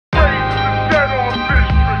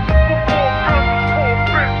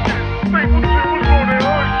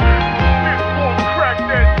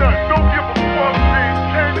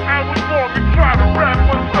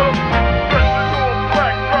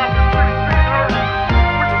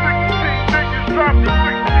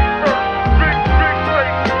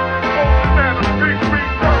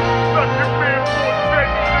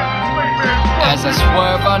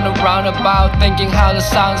roundabout, thinking how the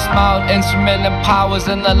sounds mouth, instrument and powers,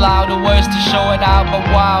 and allow the words to show it out. But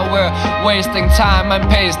while we're wasting time, I'm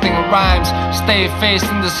pasting rhymes, stay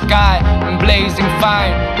facing the sky and blazing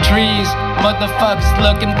fine trees. Motherfuckers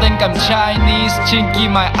look and think I'm Chinese. Chinky,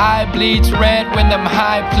 my eye bleeds red when I'm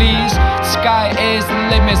high, please. Sky is the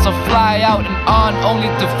limit, so fly out and on, only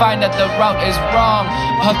to find that the route is wrong.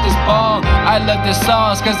 Puff this bong, I love this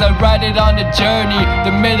songs cause I write it on the journey,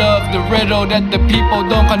 the middle of the riddle that the people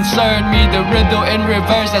don't concern me. The riddle in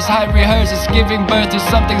reverse as I rehearse is giving birth to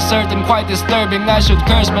something certain, quite disturbing. I should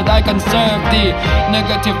curse but I conserve the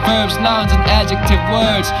negative verbs, nouns and adjective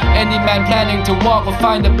words. Any man planning to walk will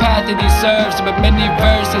find the path that he serves. But many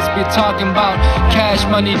verses be talking about cash,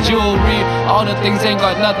 money, jewelry, all the things ain't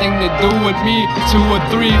got nothing to do with me. 2 or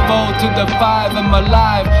 3 fold to the 5, I'm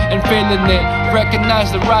alive and feeling it.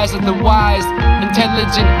 Recognize the rise of the wise,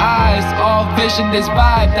 intelligent eyes, all vision this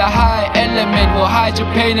vibe. The high element will hide your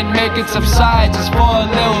pain and make it subside just for a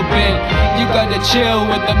little bit. You gotta chill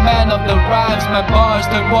with the man of the rhymes. My bars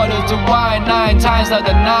turn water to wine 9 times out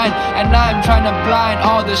of 9, and I'm trying to blind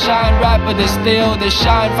all the shine. Rapper to steal the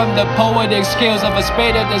shine from the poetic skills of a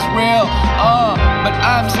spader that's real. But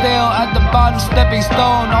I'm still at the bottom, stepping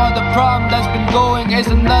stone. All the problem that's been going is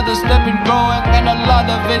another step in growing, and a lot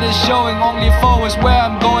of it is showing. Only forward's where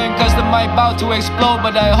I'm going, cause the mic bout to explode,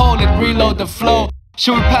 but I hold it, reload the flow.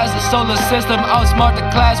 Shoot past the solar system, outsmart the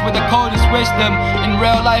class with the coldest wisdom. In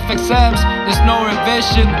real life exams, there's no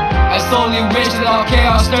revision. I solely wish that all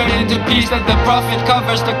chaos turned into peace, that the prophet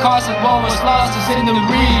covers the cost of what was lost is in the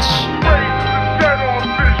reach.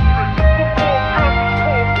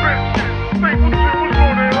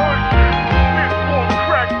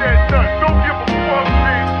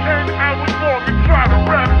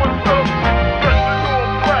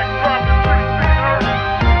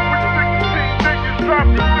 Drop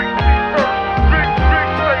the